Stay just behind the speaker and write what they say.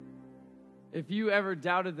if you ever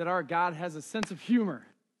doubted that our God has a sense of humor,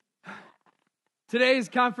 today's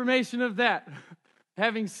confirmation of that.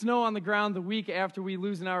 Having snow on the ground the week after we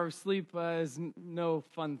lose an hour of sleep is no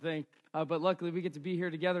fun thing. But luckily, we get to be here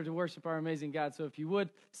together to worship our amazing God. So if you would,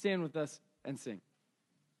 stand with us and sing.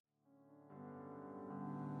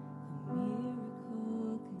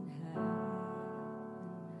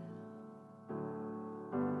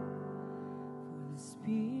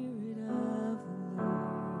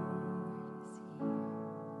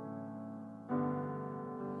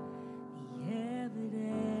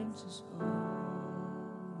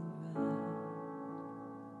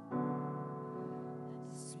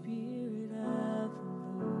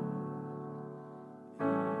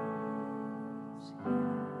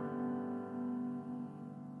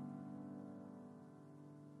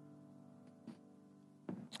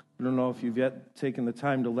 I don't know if you've yet taken the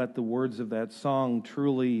time to let the words of that song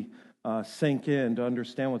truly sink in, to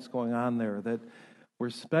understand what's going on there, that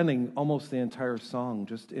we're spending almost the entire song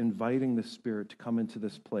just inviting the Spirit to come into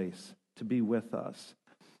this place, to be with us.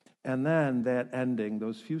 And then that ending,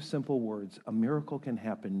 those few simple words, a miracle can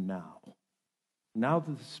happen now. Now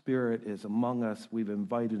that the Spirit is among us, we've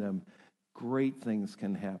invited Him, great things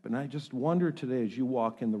can happen. I just wonder today as you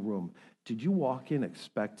walk in the room, did you walk in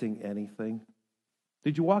expecting anything?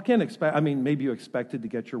 Did you walk in maybe you expected to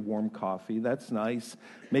get your warm coffee. That's nice.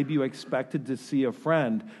 Maybe you expected to see a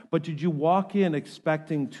friend. But did you walk in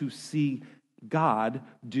expecting to see God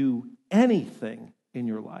do anything in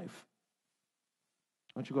your life?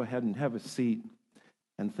 Why don't you go ahead and have a seat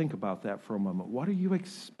and think about that for a moment. What are you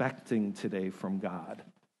expecting today from God?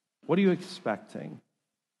 What are you expecting?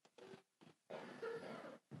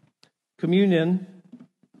 Communion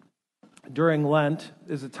during Lent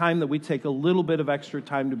is a time that we take a little bit of extra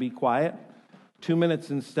time to be quiet, 2 minutes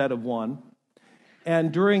instead of 1.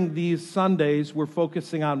 And during these Sundays, we're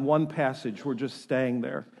focusing on one passage. We're just staying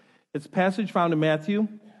there. It's a passage found in Matthew.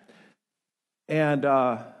 And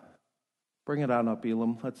bring it on up,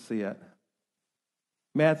 Elam. Let's see it.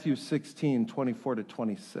 Matthew 16, 24 to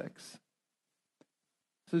 26. It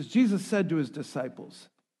says, Jesus said to his disciples,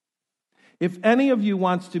 if any of you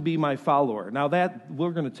wants to be my follower, now that we're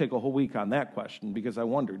going to take a whole week on that question because I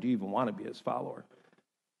wonder, do you even want to be his follower?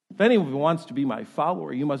 If any of you wants to be my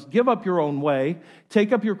follower, you must give up your own way,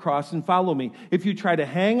 take up your cross, and follow me. If you try to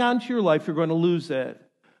hang on to your life, you're going to lose it.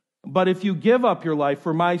 But if you give up your life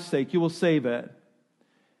for my sake, you will save it.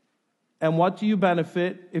 And what do you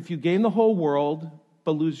benefit if you gain the whole world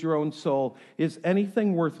but lose your own soul? Is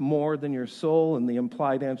anything worth more than your soul? And the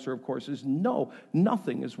implied answer, of course, is no.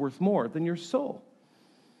 Nothing is worth more than your soul.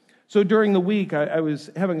 So during the week, I was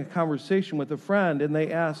having a conversation with a friend, and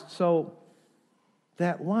they asked, so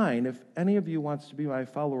that line, if any of you wants to be my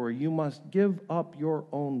follower, you must give up your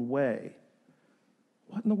own way.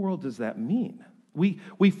 What in the world does that mean?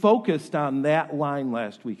 We focused on that line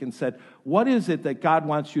last week and said, what is it that God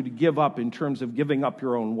wants you to give up in terms of giving up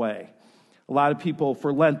your own way? A lot of people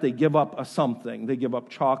for Lent, they give up a something. They give up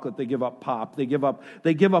chocolate, they give up pop, they give up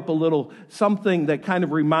a little something that kind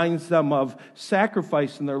of reminds them of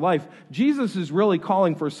sacrifice in their life. Jesus is really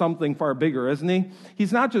calling for something far bigger, isn't he?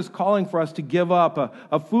 He's not just calling for us to give up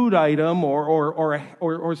a food item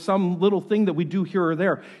or some little thing that we do here or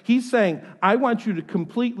there. He's saying, I want you to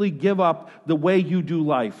completely give up the way you do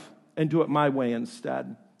life and do it my way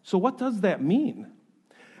instead. So what does that mean?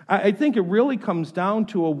 I think it really comes down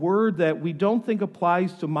to a word that we don't think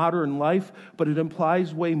applies to modern life, but it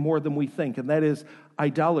implies way more than we think, and that is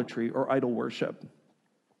idolatry or idol worship.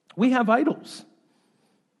 We have idols.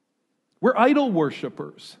 We're idol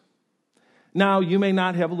worshipers. Now, you may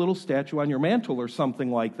not have a little statue on your mantle or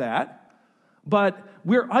something like that, but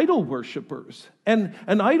we're idol worshipers. And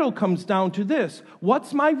an idol comes down to this: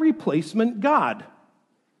 what's my replacement God?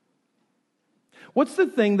 What's the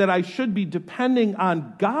thing that I should be depending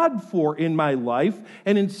on God for in my life,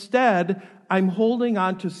 and instead I'm holding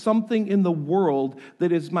on to something in the world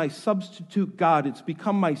that is my substitute God? It's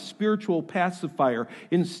become my spiritual pacifier.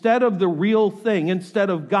 Instead of the real thing, instead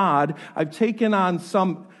of God, I've taken on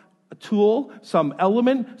some tool, some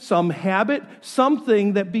element, some habit,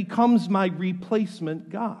 something that becomes my replacement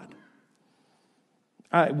God.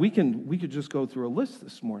 We could just go through a list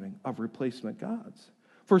this morning of replacement gods.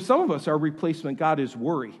 For some of us, our replacement God is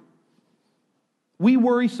worry. We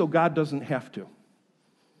worry so God doesn't have to.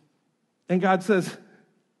 And God says,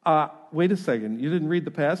 wait a second, you didn't read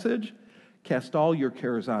the passage? Cast all your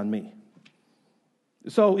cares on me.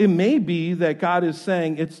 So it may be that God is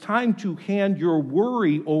saying it's time to hand your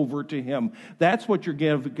worry over to Him. That's what you're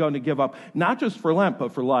going to give up, not just for Lent,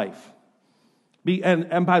 but for life.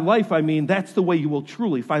 And by life, I mean that's the way you will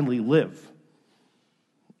truly finally live.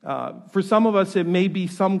 For some of us, it may be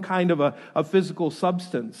some kind of a physical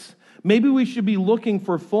substance. Maybe we should be looking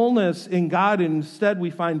for fullness in God, and instead we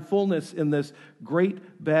find fullness in this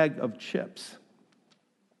great bag of chips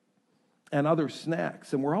and other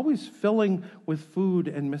snacks. And we're always filling with food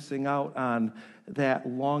and missing out on that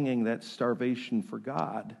longing, that starvation for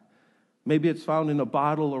God. Maybe it's found in a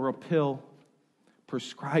bottle or a pill,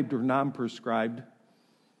 prescribed or non-prescribed.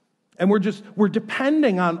 And we're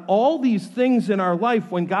depending on all these things in our life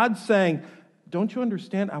when God's saying, don't you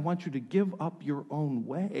understand? I want you to give up your own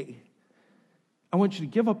way. I want you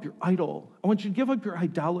to give up your idol. I want you to give up your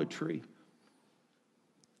idolatry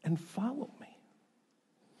and follow me.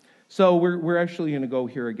 So we're actually going to go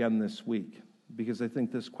here again this week because I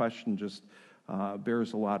think this question just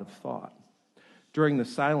bears a lot of thought. During the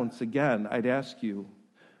silence again, I'd ask you,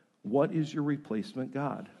 what is your replacement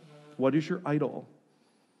God? What is your idol?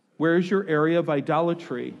 Where is your area of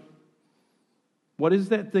idolatry? What is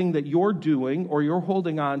that thing that you're doing or you're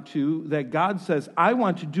holding on to that God says, I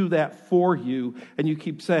want to do that for you, and you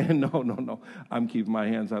keep saying, no, I'm keeping my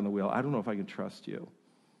hands on the wheel. I don't know if I can trust you.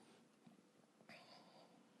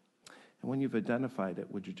 And when you've identified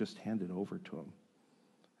it, would you just hand it over to him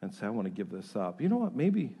and say, I want to give this up? You know what?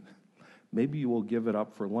 Maybe you will give it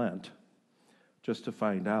up for Lent just to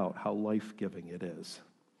find out how life-giving it is.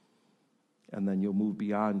 And then you'll move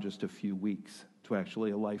beyond just a few weeks to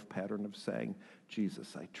actually a life pattern of saying,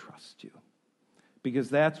 Jesus, I trust you. Because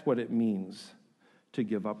that's what it means to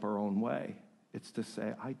give up our own way. It's to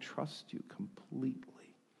say, I trust you completely.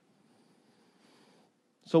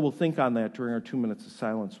 So we'll think on that during our 2 minutes of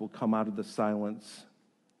silence. We'll come out of the silence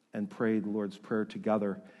and pray the Lord's Prayer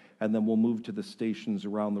together. And then we'll move to the stations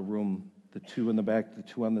around the room. The two in the back, the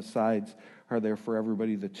two on the sides are there for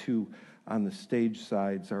everybody. The two on the stage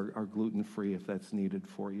sides are gluten-free if that's needed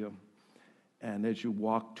for you. And as you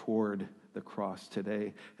walk toward the cross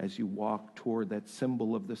today, as you walk toward that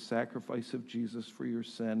symbol of the sacrifice of Jesus for your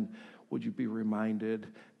sin, would you be reminded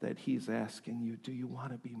that he's asking you, do you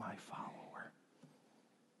want to be my follower?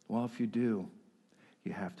 Well, if you do,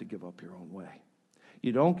 you have to give up your own way.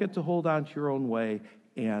 You don't get to hold on to your own way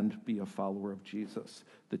and be a follower of Jesus.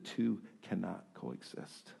 The two cannot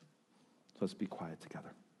coexist. So let's be quiet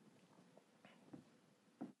together.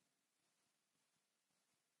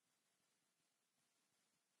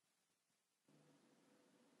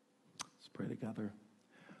 Pray together.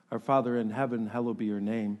 Our Father in heaven, hallowed be your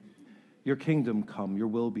name. Your kingdom come, your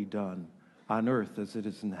will be done, on earth as it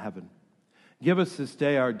is in heaven. Give us this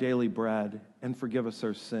day our daily bread, and forgive us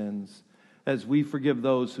our sins, as we forgive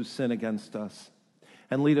those who sin against us.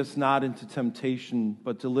 And lead us not into temptation,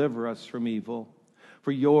 but deliver us from evil.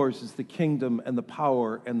 For yours is the kingdom and the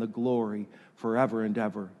power and the glory forever and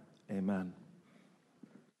ever. Amen.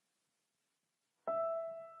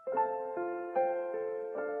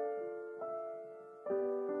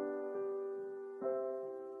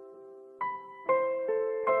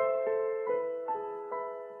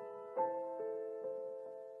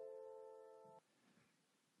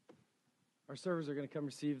 Our servers are going to come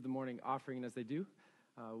receive the morning offering, and as they do,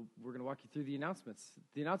 we're going to walk you through the announcements.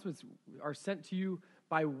 The announcements are sent to you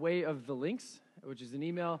by way of the links, which is an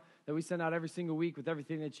email that we send out every single week with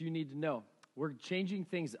everything that you need to know. We're changing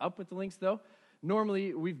things up with the links, though.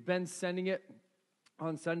 Normally, we've been sending it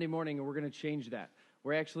on Sunday morning, and we're going to change that.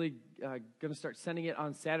 We're actually going to start sending it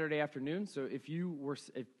on Saturday afternoon. So if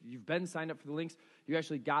you've been signed up for the links, you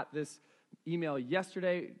actually got this email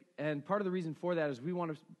yesterday, and part of the reason for that is we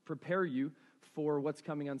want to prepare you for what's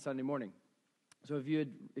coming on Sunday morning. So if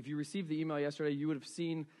you received the email yesterday, you would have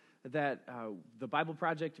seen that the Bible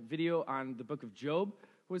Project video on the book of Job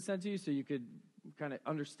was sent to you, so you could kind of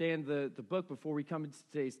understand the book before we come into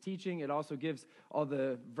today's teaching. It also gives all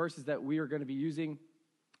the verses that we are going to be using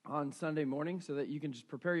on Sunday morning, so that you can just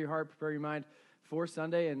prepare your heart, prepare your mind for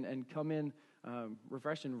Sunday, and come in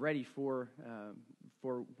refreshed and ready for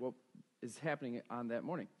what is happening on that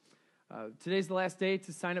morning. Today's the last day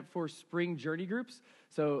to sign up for spring journey groups.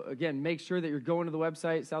 So again, make sure that you're going to the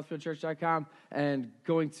website, southfieldchurch.com, and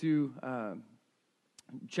going to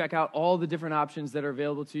check out all the different options that are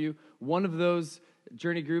available to you. One of those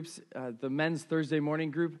journey groups, the men's Thursday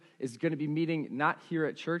morning group, is going to be meeting not here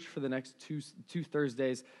at church for the next two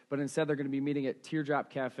Thursdays, but instead they're going to be meeting at Teardrop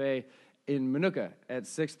Cafe in Minooka at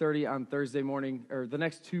 6:30 on Thursday morning, or the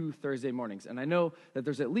next 2 Thursday mornings. And I know that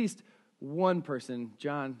there's at least one person,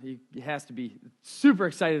 John, he has to be super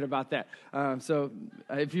excited about that. So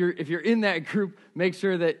if you're in that group, make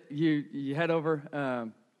sure that you head over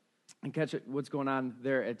and catch what's going on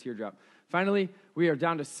there at Teardrop. Finally, we are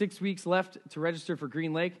down to 6 weeks left to register for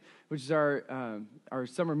Green Lake, which is our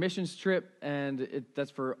summer missions trip, and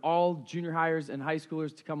that's for all junior hires and high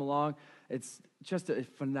schoolers to come along. It's just a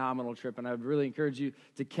phenomenal trip, and I would really encourage you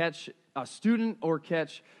to catch a student or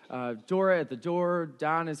catch Dora at the door,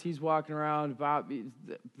 Don as he's walking around, Bob.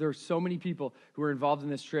 There are so many people who are involved in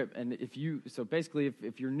this trip, and if you're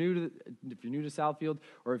new to Southfield,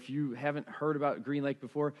 or if you haven't heard about Green Lake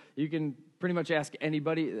before, you can pretty much ask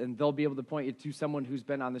anybody, and they'll be able to point you to someone who's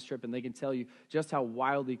been on this trip, and they can tell you just how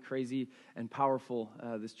wildly crazy and powerful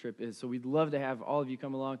this trip is. So we'd love to have all of you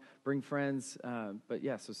come along, bring friends, but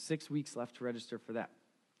yeah, so 6 weeks left to register for that.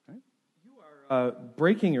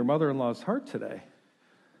 Breaking your mother-in-law's heart today.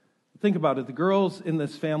 Think about it. The girls in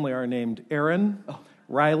this family are named Erin,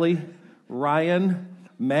 Riley, Ryan,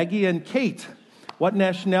 Maggie, and Kate. What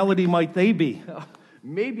nationality might they be?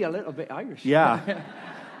 Maybe a little bit Irish. Yeah.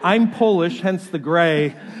 I'm Polish, hence the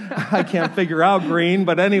gray. I can't figure out green,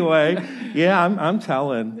 but anyway, yeah, I'm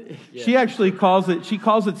telling. Yeah. She actually calls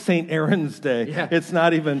it St. Aaron's Day. Yeah. It's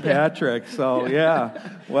not even Patrick, so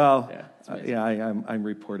yeah. Well... Yeah. I'm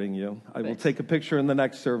reporting you. I will take a picture in the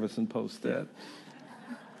next service and post it.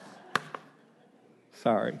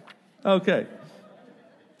 Sorry. Okay.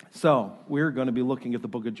 So we're going to be looking at the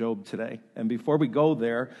book of Job today. And before we go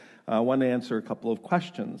there, I want to answer a couple of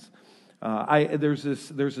questions. There's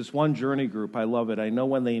this one journey group. I love it. I know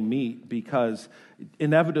when they meet because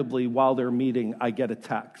inevitably while they're meeting, I get a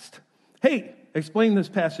text. Hey, explain this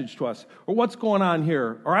passage to us, or what's going on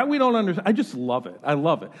here, or we don't understand. I just love it. I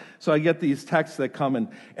love it. So I get these texts that come in,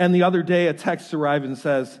 and the other day a text arrived and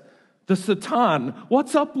says, the Satan,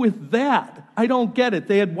 what's up with that? I don't get it.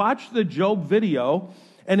 They had watched the Job video,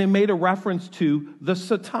 and it made a reference to the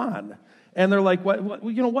Satan. And they're like,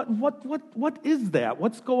 what is that?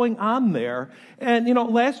 What's going on there? And,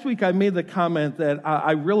 last week I made the comment that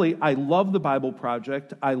I love the Bible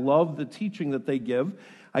Project. I love the teaching that they give.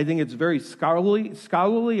 I think it's very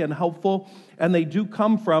scholarly and helpful, and they do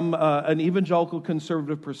come from an evangelical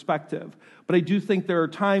conservative perspective. But I do think there are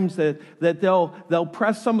times that they'll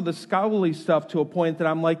press some of the scholarly stuff to a point that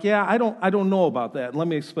I'm like, yeah, I don't know about that. And let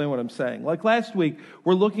me explain what I'm saying. Like last week,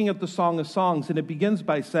 we're looking at the Song of Songs, and it begins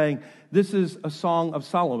by saying, this is a Song of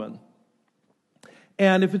Solomon.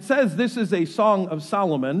 And if it says this is a Song of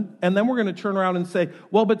Solomon, and then we're going to turn around and say,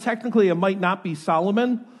 well, but technically it might not be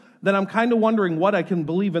Solomon, then I'm kind of wondering what I can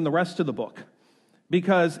believe in the rest of the book.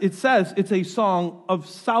 Because it says it's a Song of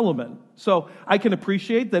Solomon. So I can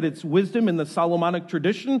appreciate that it's wisdom in the Solomonic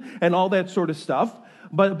tradition and all that sort of stuff.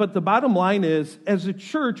 But the bottom line is, as a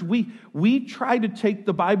church, we try to take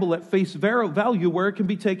the Bible at face value where it can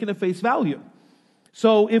be taken at face value.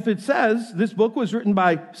 So if it says this book was written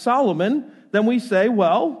by Solomon, then we say,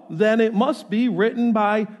 well, then it must be written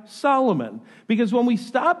by Solomon. Because when we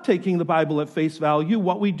stop taking the Bible at face value,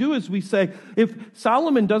 what we do is we say, if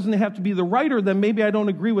Solomon doesn't have to be the writer, then maybe I don't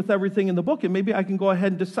agree with everything in the book, and maybe I can go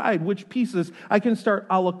ahead and decide which pieces I can start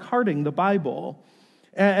a la carting the Bible.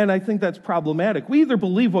 And I think that's problematic. We either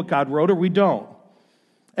believe what God wrote or we don't.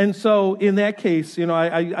 And so in that case,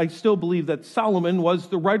 I still believe that Solomon was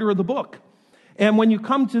the writer of the book. And when you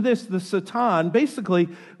come to this, the Satan, basically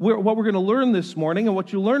what we're going to learn this morning and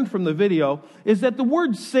what you learned from the video is that the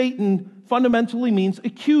word Satan fundamentally means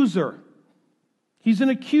accuser. He's an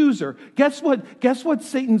accuser. Guess what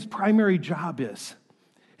Satan's primary job is?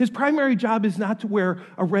 His primary job is not to wear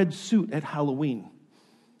a red suit at Halloween.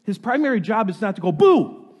 His primary job is not to go,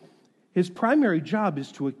 boo! His primary job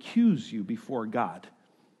is to accuse you before God.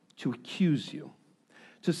 To accuse you.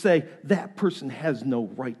 To say, that person has no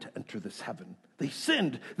right to enter this heaven. They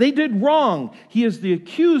sinned. They did wrong. He is the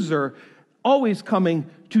accuser, always coming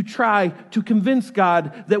to try to convince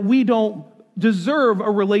God that we don't deserve a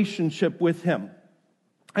relationship with him.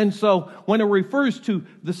 And so when it refers to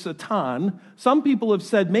the Satan, some people have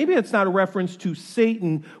said maybe it's not a reference to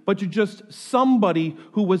Satan, but to just somebody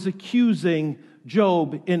who was accusing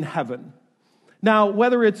Job in heaven. Now,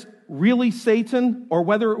 whether it's really Satan or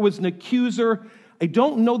whether it was an accuser, I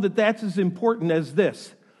don't know that that's as important as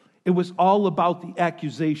this. It was all about the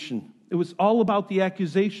accusation. It was all about the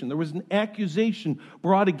accusation. There was an accusation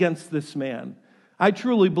brought against this man. I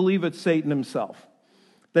truly believe it's Satan himself.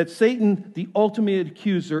 That Satan, the ultimate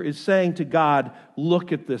accuser, is saying to God,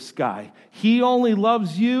 look at this guy. He only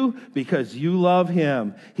loves you because you love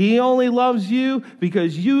him. He only loves you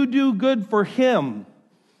because you do good for him.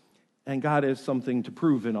 And God has something to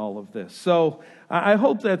prove in all of this. So I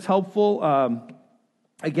hope that's helpful.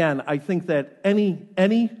 Again, I think that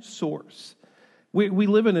any source, we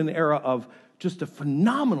live in an era of just a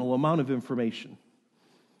phenomenal amount of information.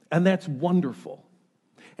 And that's wonderful.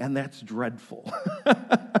 And that's dreadful.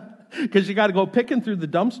 because you got to go picking through the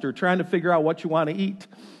dumpster trying to figure out what you want to eat.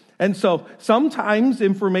 And so sometimes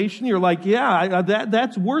information, you're like, yeah,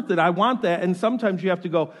 that's worth it. I want that. And sometimes you have to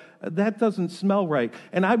go, that doesn't smell right.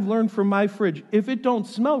 And I've learned from my fridge, if it don't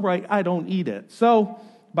smell right, I don't eat it. So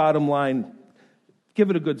bottom line,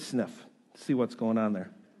 give it a good sniff. See what's going on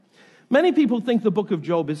there. Many people think the book of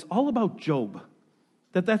Job is all about Job,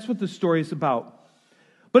 that's what the story is about.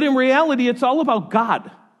 But in reality, it's all about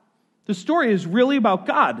God. The story is really about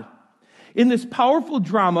God. In this powerful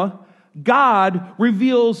drama, God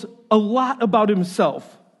reveals a lot about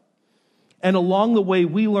himself. And along the way,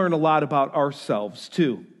 we learn a lot about ourselves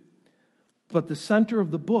too. But the center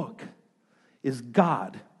of the book is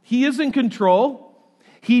God. He is in control.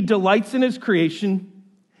 He delights in his creation.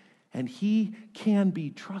 And he can be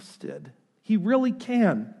trusted. He really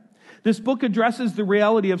can. This book addresses the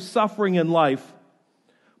reality of suffering in life.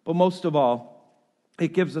 But most of all,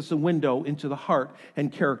 it gives us a window into the heart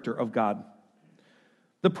and character of God.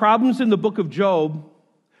 The problems in the book of Job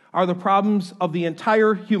are the problems of the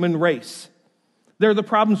entire human race. They're the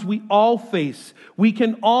problems we all face. We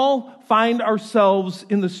can all find ourselves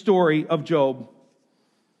in the story of Job.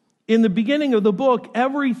 In the beginning of the book,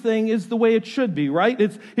 everything is the way it should be, right?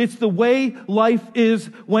 It's the way life is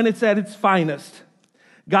when it's at its finest.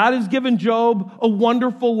 God has given Job a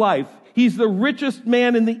wonderful life. He's the richest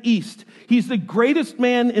man in the East. He's the greatest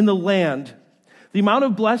man in the land. The amount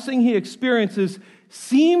of blessing he experiences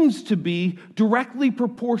seems to be directly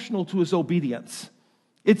proportional to his obedience.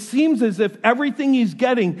 It seems as if everything he's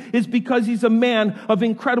getting is because he's a man of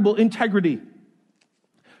incredible integrity.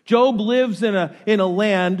 Job lives in a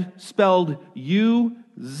land spelled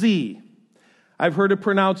U-Z. I've heard it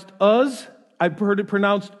pronounced Uz. I've heard it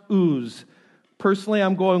pronounced Ooze. Personally,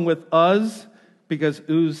 I'm going with Uz because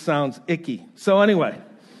Ooze sounds icky. So anyway,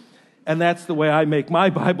 and that's the way I make my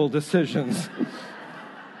Bible decisions.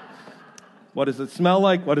 What does it smell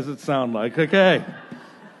like? What does it sound like? Okay.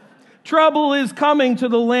 Trouble is coming to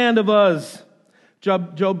the land of Uz.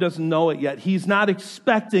 Job doesn't know it yet. He's not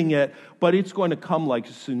expecting it, but it's going to come like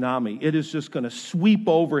a tsunami. It is just going to sweep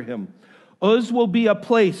over him. Uz will be a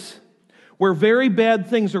place where very bad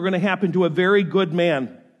things are going to happen to a very good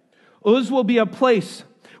man. Uz will be a place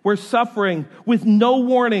where suffering with no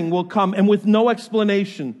warning will come and with no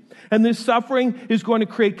explanation. And this suffering is going to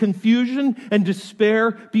create confusion and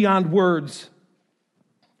despair beyond words.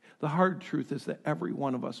 The hard truth is that every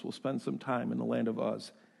one of us will spend some time in the land of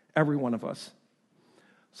Uz. Every one of us.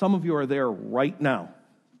 Some of you are there right now.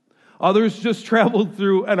 Others just traveled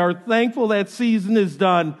through and are thankful that season is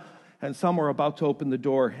done. And some are about to open the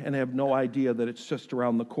door and have no idea that it's just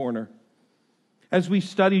around the corner. As we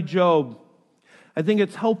study Job, I think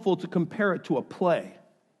it's helpful to compare it to a play.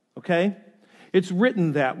 Okay? It's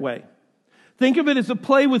written that way. Think of it as a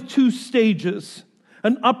play with two stages,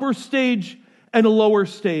 an upper stage and a lower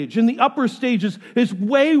stage. And the upper stage is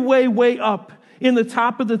way, way, way up in the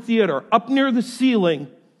top of the theater, up near the ceiling.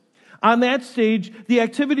 On that stage, the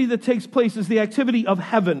activity that takes place is the activity of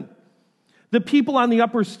heaven. The people on the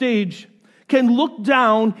upper stage can look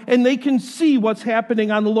down and they can see what's happening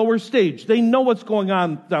on the lower stage. They know what's going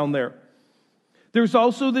on down there. There's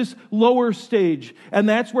also this lower stage, and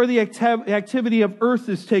that's where the activity of earth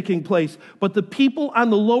is taking place. But the people on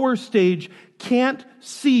the lower stage can't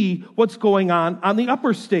see what's going on the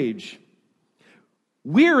upper stage.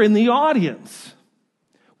 We're in the audience.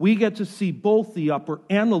 We get to see both the upper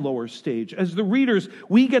and the lower stage. As the readers,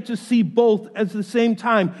 we get to see both at the same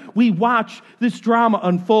time. We watch this drama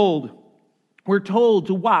unfold. We're told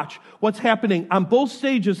to watch what's happening on both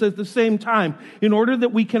stages at the same time in order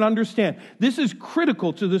that we can understand. This is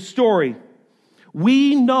critical to the story.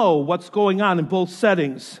 We know what's going on in both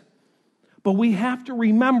settings, but we have to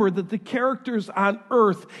remember that the characters on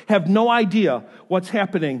earth have no idea what's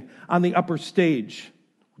happening on the upper stage.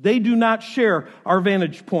 They do not share our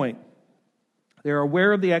vantage point. They're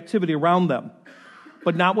aware of the activity around them,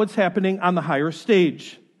 but not what's happening on the higher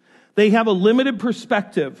stage. They have a limited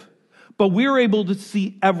perspective, but we're able to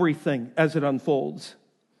see everything as it unfolds.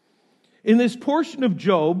 In this portion of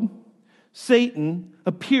Job, Satan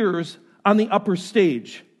appears on the upper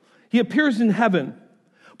stage. He appears in heaven,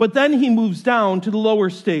 but then he moves down to the lower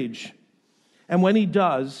stage. And when he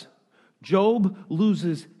does, Job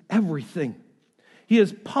loses everything. He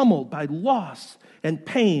is pummeled by loss and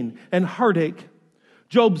pain and heartache.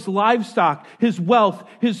 Job's livestock, his wealth,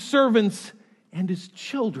 his servants, and his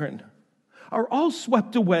children are all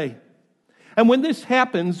swept away. And when this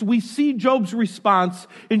happens, we see Job's response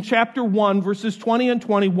in chapter 1, verses 20 and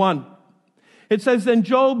 21. It says, "Then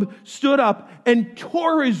Job stood up and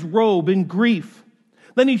tore his robe in grief.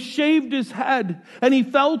 Then he shaved his head and he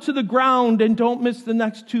fell to the ground, and don't miss the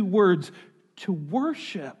next two words, to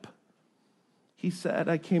worship. He said,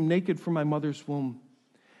 I came naked from my mother's womb,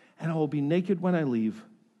 and I will be naked when I leave.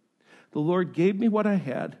 The Lord gave me what I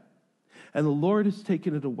had, and the Lord has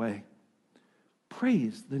taken it away.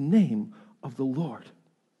 Praise the name of the Lord.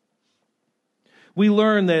 We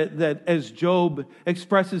learn that as Job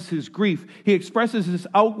expresses his grief, he expresses his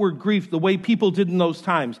outward grief the way people did in those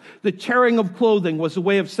times. The tearing of clothing was a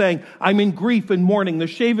way of saying, I'm in grief and mourning. The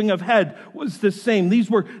shaving of head was the same.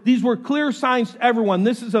 These were clear signs to everyone.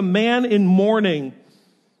 This is a man in mourning.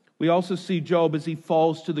 We also see Job as he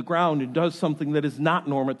falls to the ground and does something that is not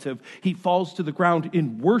normative. He falls to the ground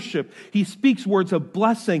in worship. He speaks words of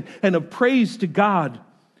blessing and of praise to God.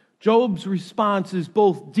 Job's response is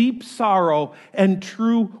both deep sorrow and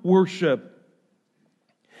true worship.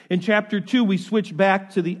 In chapter 2, we switch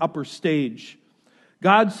back to the upper stage.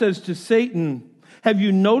 God says to Satan, have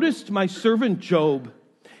you noticed my servant Job?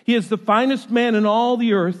 He is the finest man in all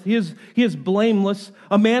the earth. He is blameless,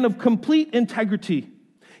 a man of complete integrity.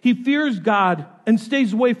 He fears God and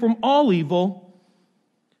stays away from all evil.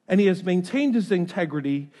 And he has maintained his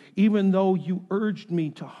integrity, even though you urged me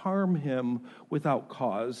to harm him without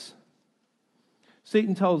cause.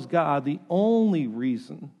 Satan tells God the only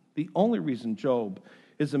reason Job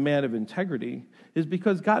is a man of integrity is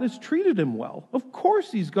because God has treated him well. Of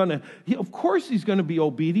course he's going to be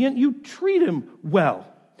obedient. You treat him well.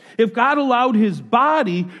 If God allowed his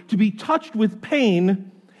body to be touched with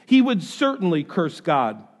pain, he would certainly curse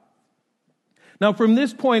God. Now, from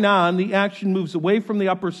this point on, the action moves away from the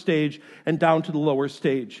upper stage and down to the lower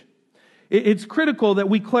stage. It's critical that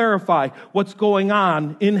we clarify what's going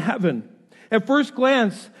on in heaven. At first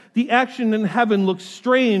glance, the action in heaven looks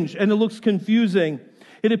strange and it looks confusing.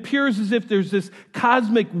 It appears as if there's this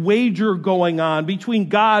cosmic wager going on between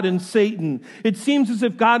God and Satan. It seems as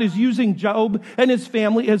if God is using Job and his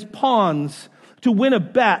family as pawns to win a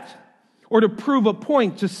bet or to prove a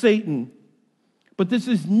point to Satan. But this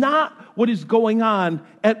is not what is going on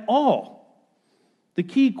at all. The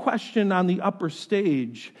key question on the upper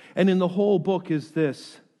stage and in the whole book is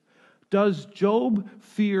this: does Job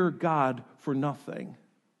fear God for nothing?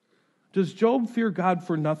 Does Job fear God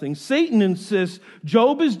for nothing? Satan insists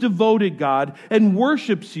Job is devoted God and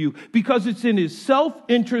worships you because it's in his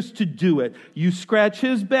self-interest to do it. You scratch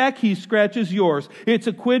his back, he scratches yours. It's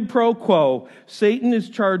a quid pro quo. Satan is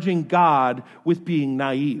charging God with being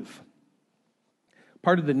naive.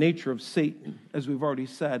 Part of the nature of Satan, as we've already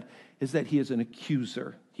said, is that he is an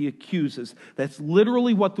accuser. He accuses. That's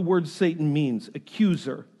literally what the word Satan means,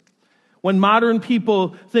 accuser. When modern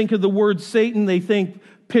people think of the word Satan, they think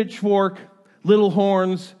pitchfork, little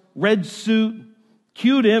horns, red suit,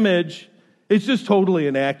 cute image. It's just totally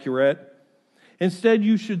inaccurate. Instead,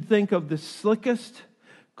 you should think of the slickest,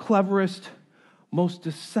 cleverest, most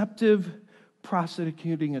deceptive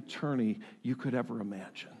prosecuting attorney you could ever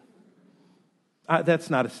imagine. That's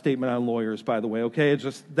not a statement on lawyers, by the way, okay? It's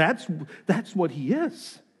just, that's what he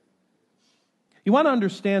is. You want to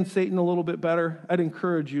understand Satan a little bit better? I'd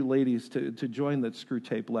encourage you ladies to join that Screw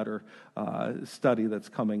Tape Letter study that's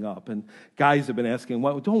coming up. And guys have been asking,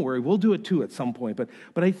 well, don't worry, we'll do it too at some point.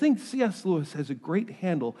 But I think C.S. Lewis has a great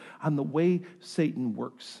handle on the way Satan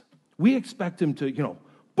works. We expect him to,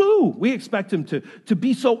 boo! We expect him to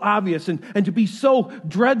be so obvious and to be so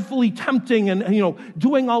dreadfully tempting and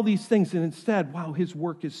doing all these things. And instead, wow, his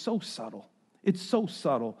work is so subtle. It's so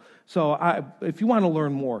subtle. So if you want to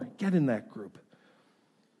learn more, get in that group.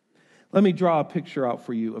 Let me draw a picture out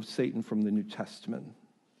for you of Satan from the New Testament.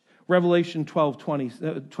 Revelation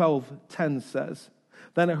 12:10 says,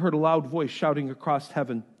 Then I heard a loud voice shouting across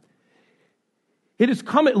heaven, It has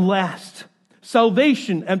come at last,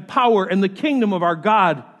 salvation and power and the kingdom of our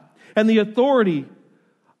God and the authority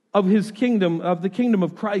of his kingdom, of the kingdom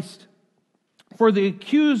of Christ. For the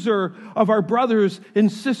accuser of our brothers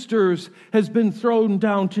and sisters has been thrown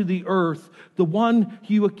down to the earth, the one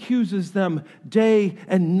who accuses them day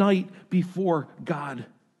and night before God.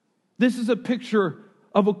 This is a picture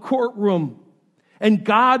of a courtroom, and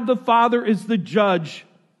God the Father is the judge.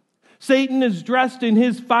 Satan is dressed in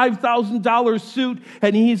his $5,000 suit,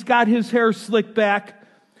 and he's got his hair slicked back.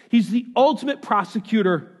 He's the ultimate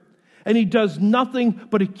prosecutor, and he does nothing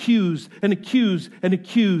but accuse and accuse and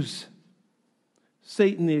accuse.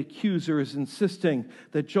 Satan, the accuser, is insisting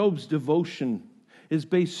that Job's devotion is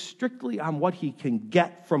based strictly on what he can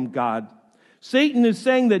get from God. Satan is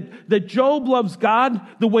saying that Job loves God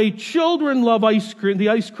the way children love ice cream, the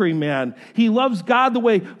ice cream man. He loves God the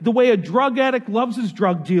way a drug addict loves his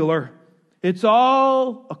drug dealer. It's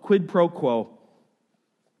all a quid pro quo.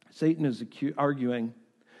 Satan is arguing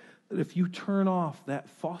that if you turn off that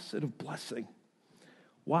faucet of blessing,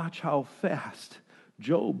 watch how fast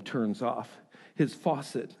Job turns off his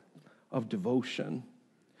faucet of devotion.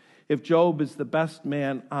 If Job is the best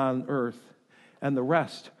man on earth and the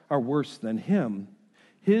rest are worse than him,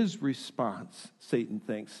 his response, Satan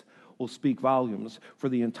thinks, will speak volumes for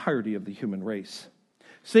the entirety of the human race.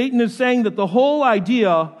 Satan is saying that the whole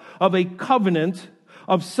idea of a covenant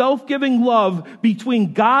of self-giving love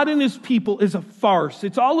between God and his people is a farce.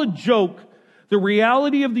 It's all a joke. The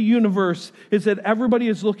reality of the universe is that everybody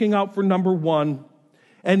is looking out for number one,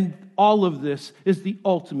 and all of this is the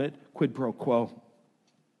ultimate quid pro quo.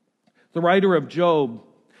 The writer of Job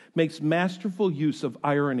makes masterful use of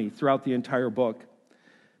irony throughout the entire book.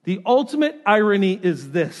 The ultimate irony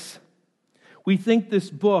is this. We think this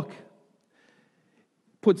book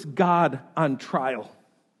puts God on trial.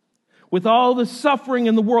 With all the suffering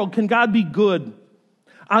in the world, can God be good?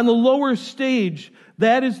 On the lower stage,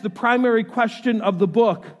 that is the primary question of the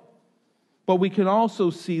book. But we can also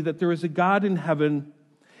see that there is a God in heaven.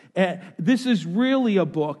 And this is really a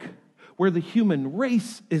book where the human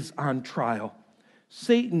race is on trial.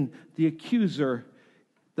 Satan, the accuser,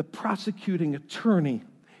 the prosecuting attorney,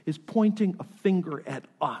 is pointing a finger at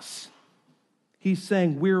us. He's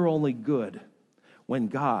saying we're only good when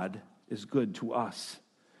God is good to us.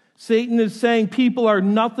 Satan is saying people are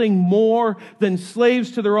nothing more than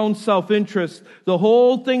slaves to their own self-interest. The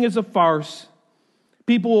whole thing is a farce.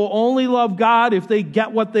 People will only love God if they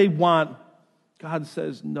get what they want. God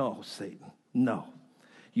says, no, Satan, no.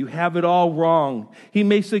 You have it all wrong. He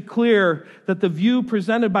makes it clear that the view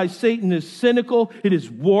presented by Satan is cynical, it is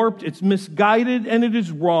warped, it's misguided, and it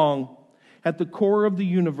is wrong. At the core of the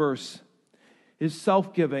universe is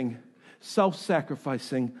self-giving,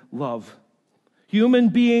 self-sacrificing love. Human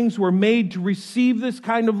beings were made to receive this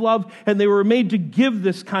kind of love, and they were made to give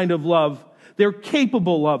this kind of love. They're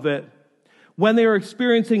capable of it when they are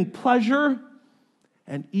experiencing pleasure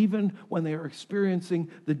and even when they are experiencing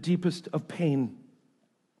the deepest of pain.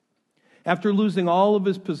 After losing all of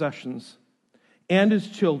his possessions and his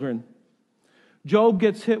children, Job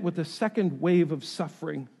gets hit with a second wave of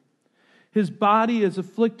suffering. His body is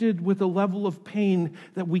afflicted with a level of pain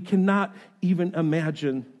that we cannot even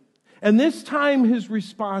imagine. And this time his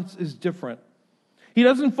response is different. He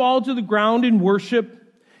doesn't fall to the ground in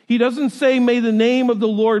worship. He doesn't say, may the name of the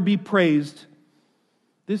Lord be praised.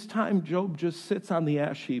 This time Job just sits on the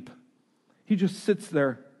ash heap. He just sits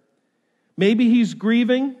there. Maybe he's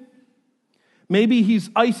grieving. Maybe he's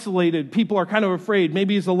isolated. People are kind of afraid.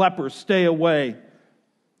 Maybe he's a leper. Stay away.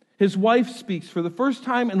 His wife speaks for the first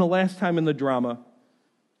time and the last time in the drama.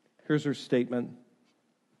 Here's her statement.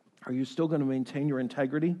 Are you still going to maintain your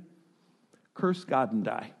integrity? Curse God and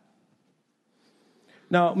die.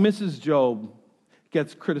 Now, Mrs. Job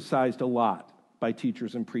gets criticized a lot by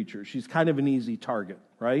teachers and preachers. She's kind of an easy target,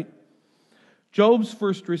 right? Job's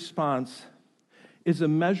first response is a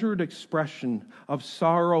measured expression of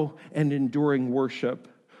sorrow and enduring worship.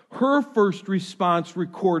 Her first response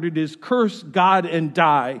recorded is curse God and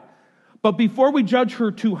die. But before we judge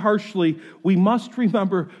her too harshly, we must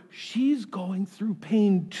remember she's going through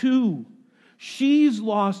pain too. She's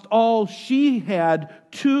lost all she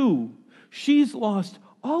had too. She's lost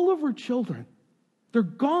all of her children. They're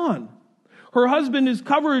gone. Her husband is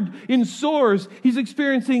covered in sores. He's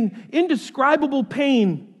experiencing indescribable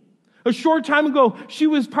pain. A short time ago, she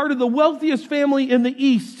was part of the wealthiest family in the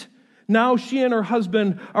East. Now she and her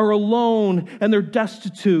husband are alone and they're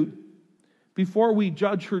destitute. Before we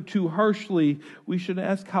judge her too harshly, we should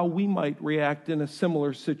ask how we might react in a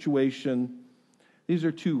similar situation. These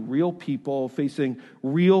are two real people facing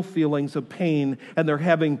real feelings of pain, and they're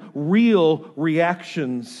having real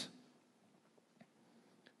reactions.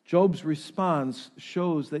 Job's response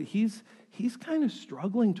shows that he's kind of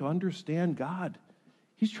struggling to understand God.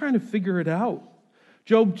 He's trying to figure it out.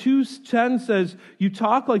 Job 2:10 says, you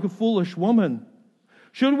talk like a foolish woman.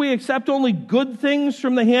 Should we accept only good things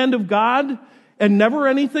from the hand of God and never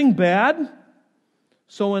anything bad?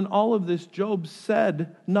 So in all of this, Job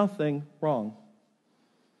said nothing wrong.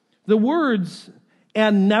 The words,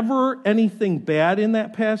 and never anything bad in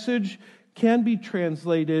that passage, can be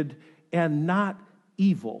translated, and not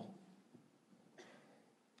evil.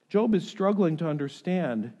 Job is struggling to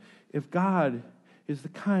understand if God is the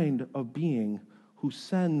kind of being who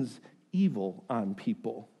sends evil on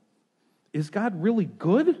people. Is God really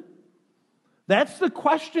good? That's the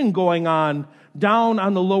question going on down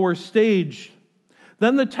on the lower stage.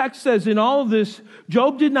 Then the text says, in all of this,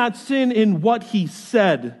 Job did not sin in what he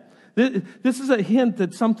said. This is a hint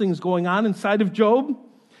that something's going on inside of Job.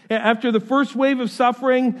 After the first wave of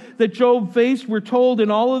suffering that Job faced, we're told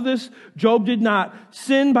in all of this, Job did not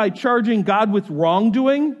sin by charging God with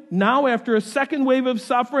wrongdoing. Now, after a second wave of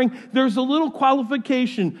suffering, there's a little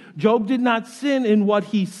qualification. Job did not sin in what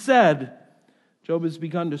he said. Job has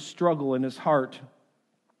begun to struggle in his heart.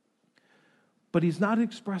 But he's not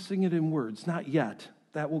expressing it in words, not yet.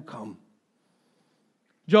 That will come.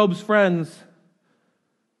 Job's friends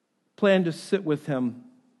plan to sit with him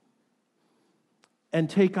and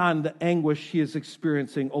take on the anguish he is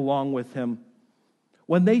experiencing along with him.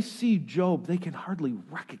 When they see Job, they can hardly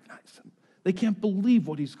recognize him. They can't believe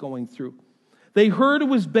what he's going through. They heard it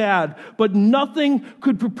was bad, but nothing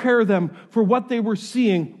could prepare them for what they were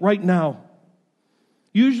seeing right now.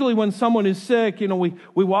 Usually when someone is sick,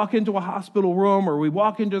 we walk into a hospital room or we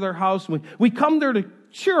walk into their house and we come there to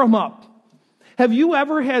cheer them up. Have you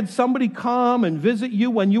ever had somebody come and visit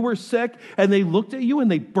you when you were sick and they looked at you and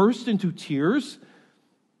they burst into tears?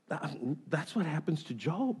 That's what happens to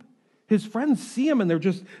Job. His friends see him and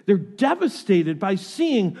they're devastated by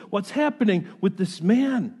seeing what's happening with this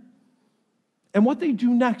man. And what they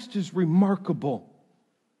do next is remarkable.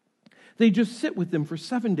 They just sit with him for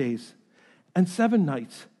 7 days and 7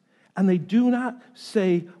 nights, and they do not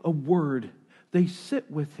say a word. They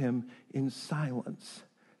sit with him in silence.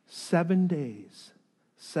 7 days,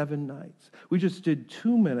 7 nights. We just did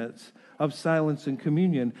 2 minutes of silence and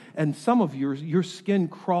communion, and some of your skin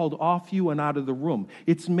crawled off you and out of the room.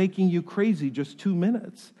 It's making you crazy, just 2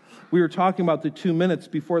 minutes. We were talking about the 2 minutes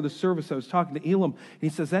before the service. I was talking to Elam. He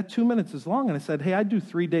says, that 2 minutes is long. And I said, hey, I do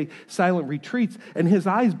 3-day silent retreats. And his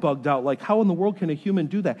eyes bugged out, like, how in the world can a human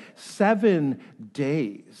do that? 7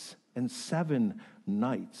 days and 7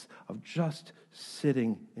 nights of just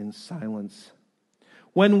sitting in silence.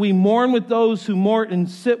 When we mourn with those who mourn and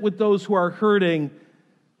sit with those who are hurting,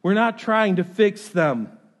 we're not trying to fix them.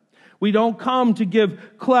 We don't come to give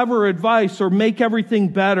clever advice or make everything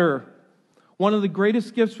better. One of the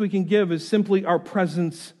greatest gifts we can give is simply our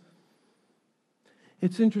presence.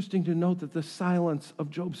 It's interesting to note that the silence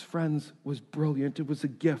of Job's friends was brilliant. It was a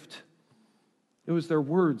gift. It was their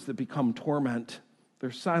words that become torment.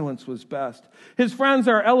 Their silence was best. His friends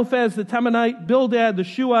are Eliphaz the Temanite, Bildad the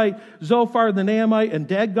Shuhite, Zophar the Naamite, and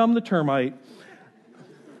Dadgum the termite.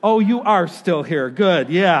 Oh, you are still here. Good,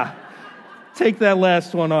 yeah. Take that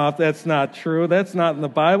last one off. That's not true. That's not in the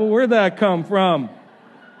Bible. Where'd that come from?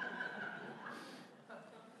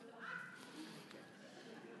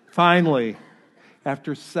 Finally,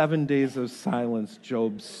 after 7 days of silence,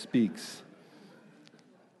 Job speaks.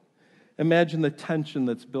 Imagine the tension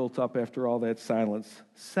that's built up after all that silence.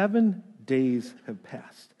 7 days have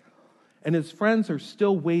passed, and his friends are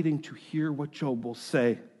still waiting to hear what Job will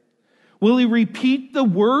say. Will he repeat the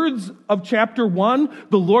words of chapter 1?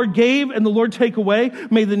 The Lord gave and the Lord take away.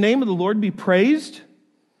 May the name of the Lord be praised.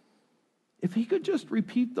 If he could just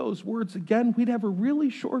repeat those words again, we'd have a really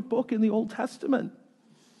short book in the Old Testament.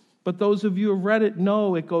 But those of you who have read it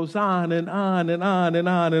know it goes on and on and on and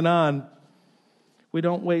on and on. We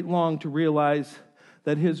don't wait long to realize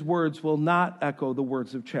that his words will not echo the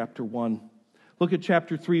words of chapter 1. Look at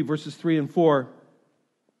chapter 3, verses 3 and 4.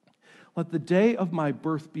 Let the day of my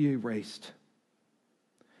birth be erased,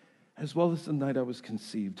 as well as the night I was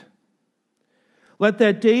conceived. Let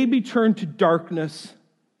that day be turned to darkness.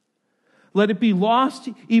 Let it be lost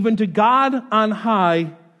even to God on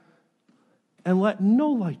high, and let no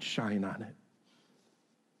light shine on it.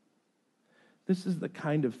 This is the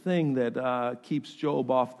kind of thing that keeps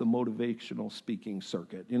Job off the motivational speaking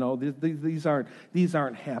circuit. These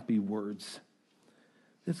aren't happy words.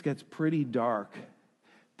 This gets pretty dark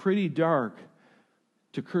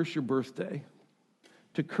to curse your birthday,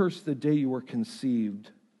 to curse the day you were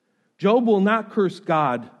conceived. Job will not curse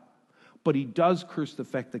God, but he does curse the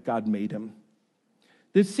fact that God made him.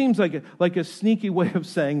 This seems like a sneaky way of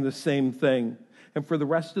saying the same thing. And for the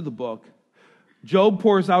rest of the book, Job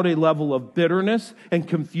pours out a level of bitterness and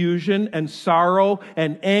confusion and sorrow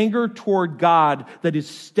and anger toward God that is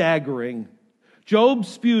staggering. Job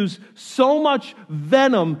spews so much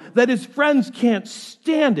venom that his friends can't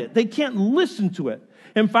stand it. They can't listen to it.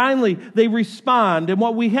 And finally, they respond. And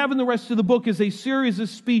what we have in the rest of the book is a series of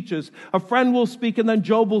speeches. A friend will speak, and then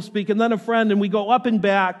Job will speak, and then a friend, and we go up and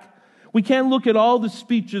back. We can't look at all the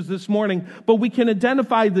speeches this morning, but we can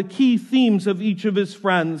identify the key themes of each of his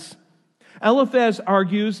friends. Eliphaz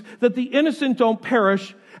argues that the innocent don't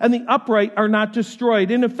perish and the upright are not destroyed.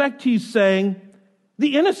 In effect, he's saying,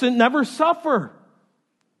 the innocent never suffer.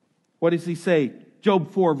 What does he say?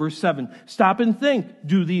 Job 4, verse 7. Stop and think.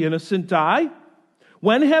 Do the innocent die?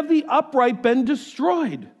 When have the upright been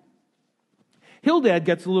destroyed? Bildad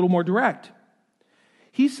gets a little more direct.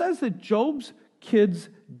 He says that Job's kids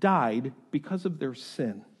died because of their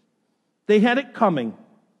sin. They had it coming.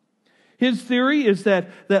 His theory is that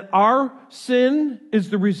our sin is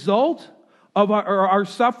the result of our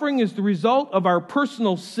suffering is the result of our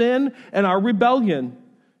personal sin and our rebellion.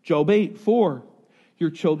 Job 8:4. Your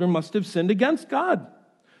children must have sinned against God,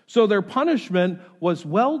 so their punishment was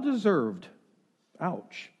well deserved.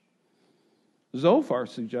 Ouch. Zophar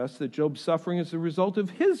suggests that Job's suffering is the result of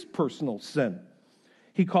his personal sin.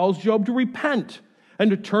 He calls Job to repent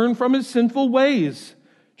and to turn from his sinful ways.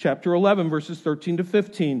 Chapter 11, verses 13 to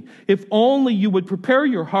 15. If only you would prepare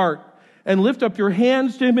your heart and lift up your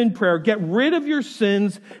hands to him in prayer. Get rid of your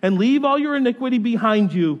sins and leave all your iniquity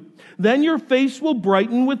behind you. Then your face will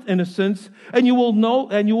brighten with innocence, and you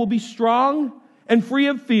will be strong and free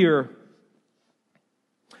of fear.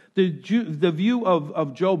 The view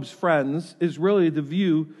of Job's friends is really the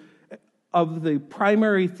view of the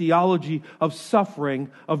primary theology of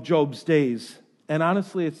suffering of Job's days. And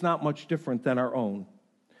honestly, it's not much different than our own.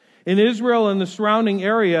 In Israel and the surrounding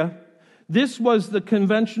area, this was the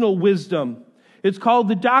conventional wisdom. It's called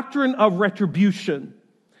the doctrine of retribution.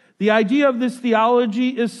 The idea of this theology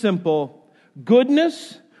is simple.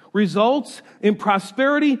 Goodness results in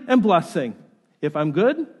prosperity and blessing. If I'm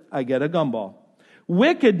good, I get a gumball.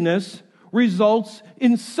 Wickedness results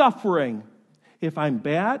in suffering. If I'm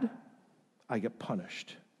bad, I get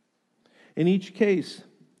punished. In each case,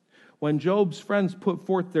 when Job's friends put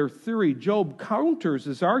forth their theory, Job counters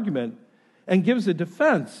his argument and gives a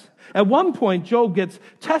defense. At one point, Job gets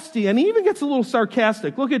testy and he even gets a little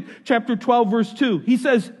sarcastic. Look at chapter 12, verse 2. He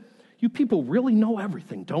says, you people really know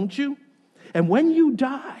everything, don't you? And when you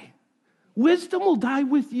die, wisdom will die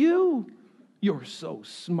with you. You're so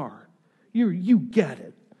smart. You get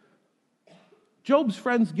it. Job's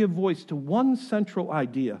friends give voice to one central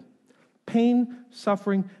idea. Pain,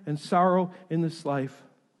 suffering, and sorrow in this life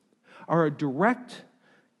are a direct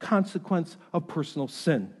consequence of personal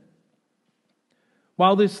sin.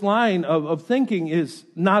 While this line of thinking is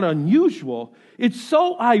not unusual, it's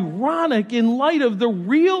so ironic in light of the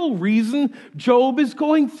real reason Job is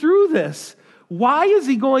going through this. Why is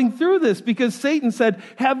he going through this? Because Satan said,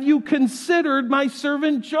 have you considered my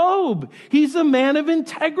servant Job? He's a man of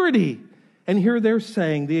integrity. And here they're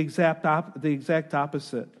saying the exact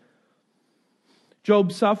opposite.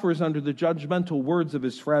 Job suffers under the judgmental words of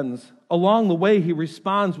his friends. Along the way, he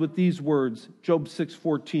responds with these words, Job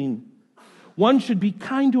 6:14. One should be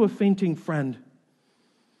kind to a fainting friend,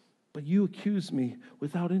 but you accuse me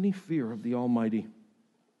without any fear of the Almighty.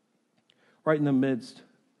 Right in the midst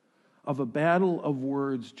of a battle of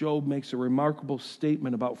words, Job makes a remarkable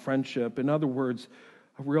statement about friendship. In other words,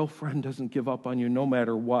 a real friend doesn't give up on you no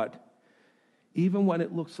matter what, even when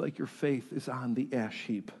it looks like your faith is on the ash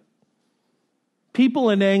heap. People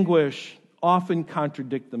in anguish often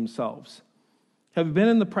contradict themselves. Have you been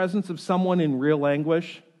in the presence of someone in real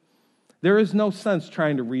anguish? There is no sense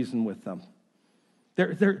trying to reason with them.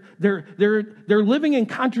 They're living in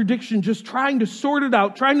contradiction, just trying to sort it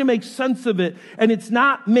out, trying to make sense of it, and it's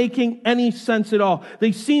not making any sense at all.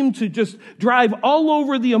 They seem to just drive all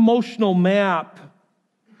over the emotional map.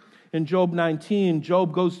 In Job 19,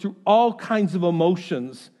 Job goes through all kinds of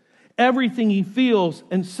emotions. Everything he feels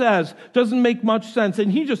and says doesn't make much sense,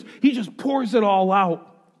 and he just pours it all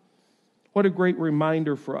out. What a great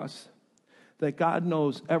reminder for us that God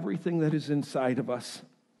knows everything that is inside of us,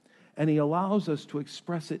 and he allows us to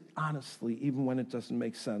express it honestly, even when it doesn't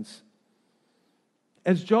make sense.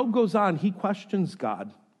 As Job goes on, he questions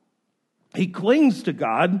God. He clings to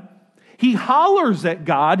God. He hollers at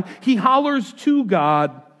God. He hollers to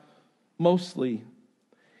God. Mostly,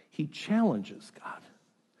 he challenges God.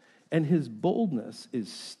 And his boldness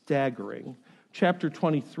is staggering. Chapter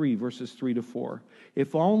 23, verses 3 to 4.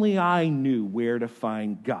 If only I knew where to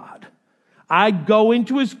find God. I'd go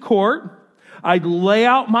into his court, I'd lay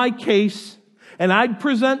out my case, and I'd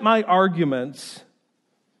present my arguments.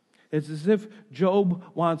 It's as if Job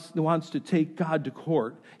wants to take God to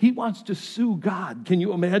court. He wants to sue God. Can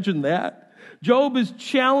you imagine that? Job is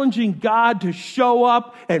challenging God to show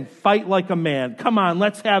up and fight like a man. Come on,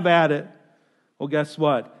 let's have at it. Well, guess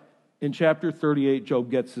what? In chapter 38,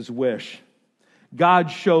 Job gets his wish.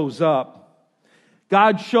 God shows up.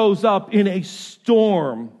 God shows up in a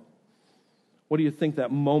storm. What do you think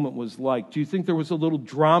that moment was like? Do you think there was a little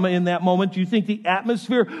drama in that moment? Do you think the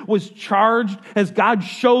atmosphere was charged as God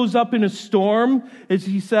shows up in a storm? As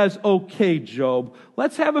he says, okay, Job,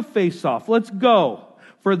 let's have a face-off. Let's go.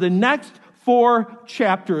 For the next 4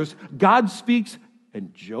 chapters, God speaks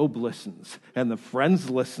and Job listens. And the friends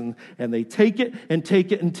listen. And they take it and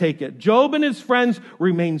take it and take it. Job and his friends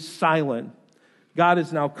remain silent. God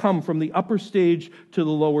has now come from the upper stage to the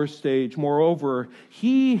lower stage. Moreover,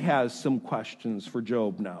 he has some questions for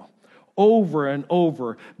Job now. Over and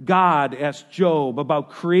over, God asked Job about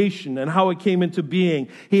creation and how it came into being.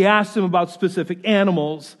 He asked him about specific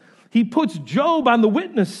animals. He puts Job on the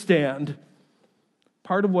witness stand.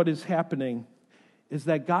 Part of what is happening is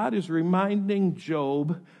that God is reminding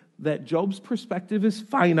Job that Job's perspective is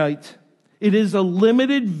finite. It is a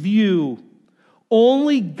limited view.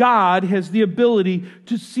 Only God has the ability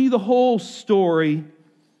to see the whole story.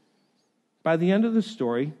 By the end of the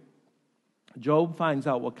story, Job finds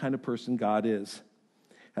out what kind of person God is.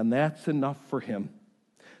 And that's enough for him.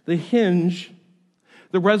 The hinge,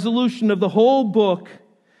 the resolution of the whole book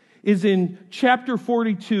is in chapter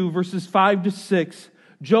 42, verses 5 to 6.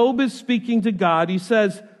 Job is speaking to God. He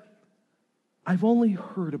says, I've only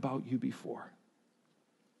heard about you before,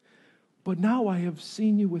 but now I have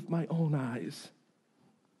seen you with my own eyes.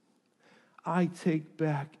 I take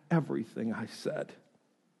back everything I said,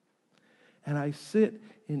 and I sit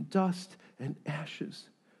in dust and ashes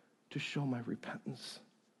to show my repentance.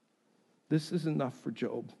 This is enough for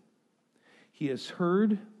Job. He has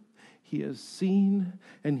heard, he has seen,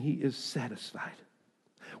 and he is satisfied.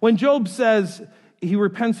 When Job says he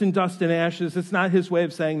repents in dust and ashes, it's not his way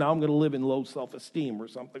of saying, now I'm going to live in low self-esteem or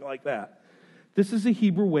something like that. This is a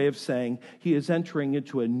Hebrew way of saying he is entering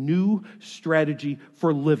into a new strategy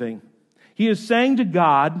for living. He is saying to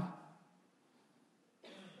God,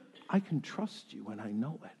 I can trust you and I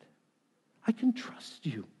know it. I can trust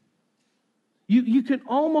you. You can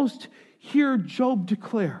almost hear Job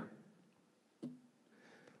declare,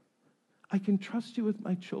 I can trust you with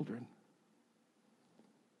my children.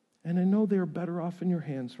 And I know they're better off in your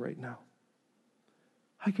hands right now.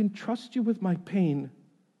 I can trust you with my pain.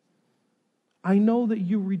 I know that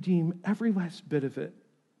you redeem every last bit of it.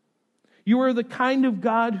 You are the kind of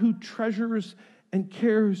God who treasures and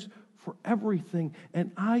cares for everything,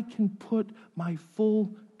 and I can put my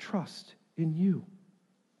full trust in you.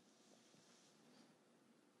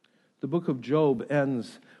 The book of Job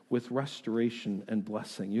ends with restoration and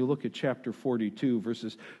blessing. You look at chapter 42,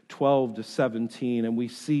 verses 12 to 17, and we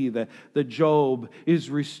see that Job is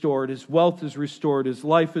restored. His wealth is restored. His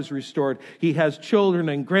life is restored. He has children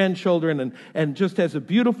and grandchildren and just has a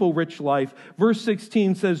beautiful, rich life. Verse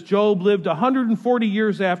 16 says, Job lived 140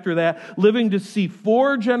 years after that, living to see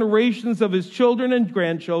 4 generations of his children and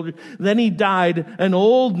grandchildren. Then he died, an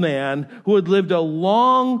old man who had lived a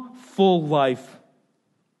long, full life.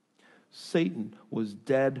 Satan was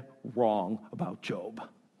dead wrong about Job.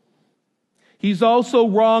 He's also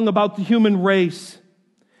wrong about the human race.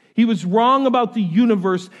 He was wrong about the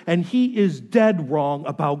universe, and he is dead wrong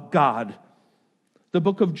about God. The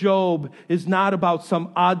book of Job is not about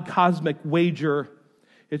some odd cosmic wager.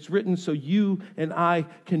 It's written so you and I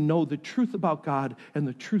can know the truth about God and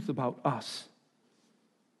the truth about us.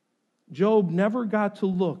 Job never got to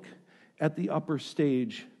look at the upper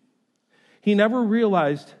stage. He never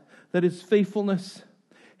realized that his faithfulness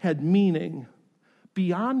had meaning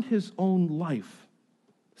beyond his own life.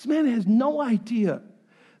 This man has no idea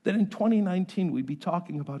that in 2019 we'd be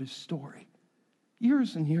talking about his story.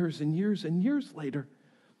 Years and years and years and years later,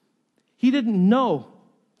 he didn't know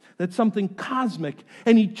that something cosmic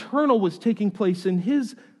and eternal was taking place in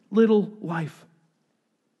his little life.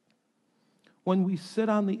 When we sit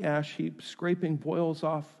on the ash heap, scraping boils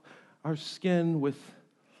off our skin with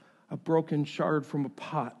a broken shard from a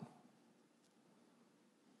pot,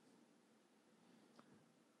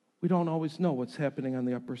 we don't always know what's happening on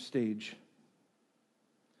the upper stage.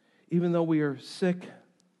 Even though we are sick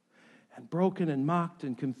and broken and mocked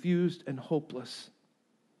and confused and hopeless,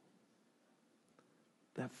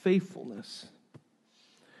 that faithfulness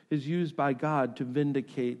is used by God to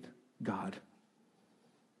vindicate God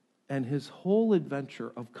and his whole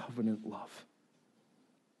adventure of covenant love.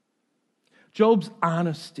 Job's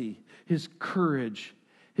honesty, his courage,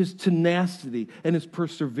 his tenacity, and his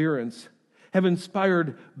perseverance have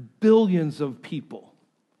inspired billions of people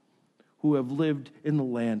who have lived in the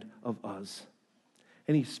land of Uz.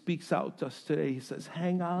 And he speaks out to us today. He says,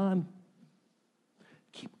 hang on.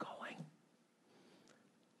 Keep going.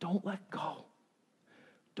 Don't let go.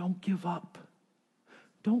 Don't give up.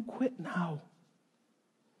 Don't quit now.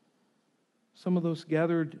 Some of those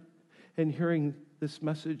gathered and hearing this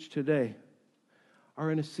message today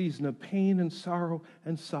are in a season of pain and sorrow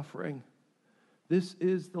and suffering. This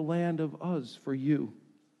is the land of Uz for you.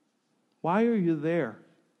 Why are you there?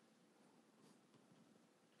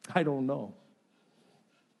 I don't know.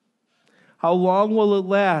 How long will it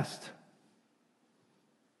last?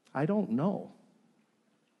 I don't know.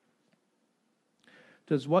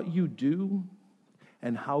 Does what you do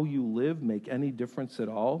and how you live make any difference at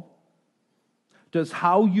all? Does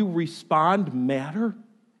how you respond matter?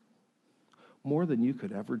 More than you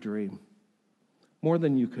could ever dream. More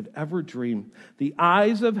than you could ever dream. The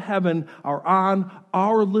eyes of heaven are on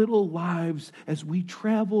our little lives as we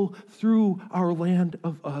travel through our land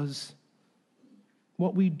of Uz.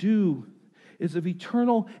 What we do is of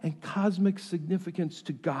eternal and cosmic significance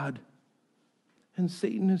to God. And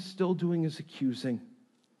Satan is still doing his accusing.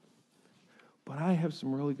 But I have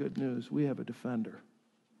some really good news. We have a defender.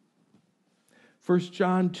 1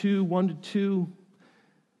 John 2, 1-2.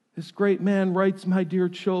 This great man writes, "My dear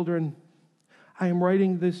children, I am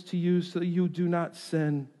writing this to you so that you do not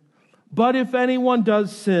sin. But if anyone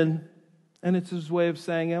does sin," and it's his way of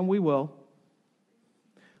saying, and we will,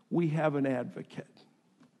 "we have an advocate.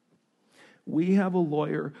 We have a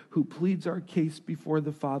lawyer who pleads our case before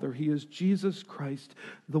the Father. He is Jesus Christ,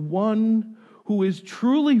 the one who is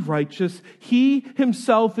truly righteous. He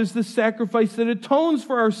himself is the sacrifice that atones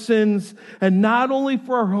for our sins, and not only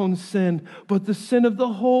for our own sin, but the sin of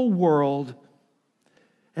the whole world.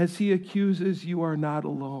 As he accuses, you are not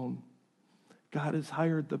alone. God has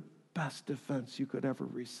hired the best defense you could ever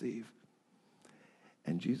receive.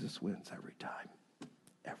 And Jesus wins every time.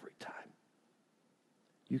 Every time.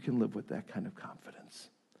 You can live with that kind of confidence.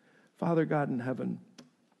 Father God in heaven,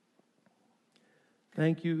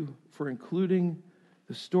 thank you for including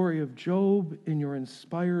the story of Job in your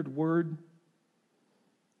inspired word.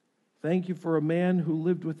 Thank you for a man who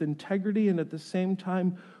lived with integrity and at the same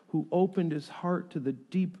time who opened his heart to the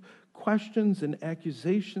deep questions and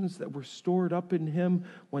accusations that were stored up in him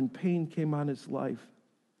when pain came on his life.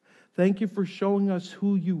 Thank you for showing us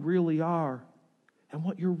who you really are and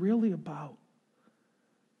what you're really about.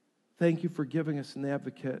 Thank you for giving us an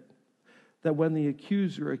advocate that when the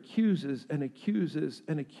accuser accuses and accuses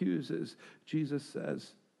and accuses, Jesus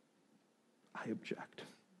says, I object.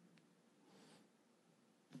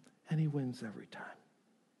 And he wins every time.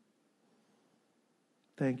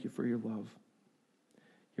 Thank you for your love,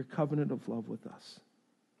 your covenant of love with us.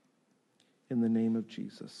 In the name of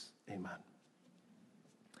Jesus, amen.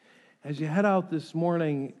 As you head out this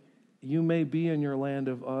morning, you may be in your land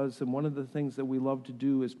of Uz, and one of the things that we love to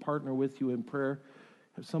do is partner with you in prayer.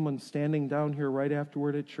 Have someone standing down here right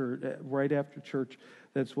afterward at church, right after church,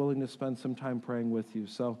 that's willing to spend some time praying with you.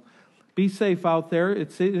 So be safe out there.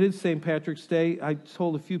 It is St. Patrick's Day. I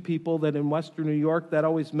told a few people that in Western New York, that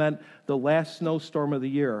always meant the last snowstorm of the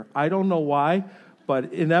year. I don't know why,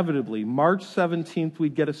 but inevitably, March 17th,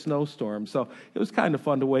 we'd get a snowstorm. So it was kind of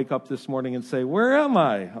fun to wake up this morning and say, where am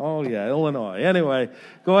I? Oh, yeah, Illinois. Anyway,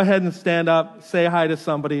 go ahead and stand up, say hi to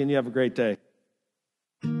somebody, and you have a great day.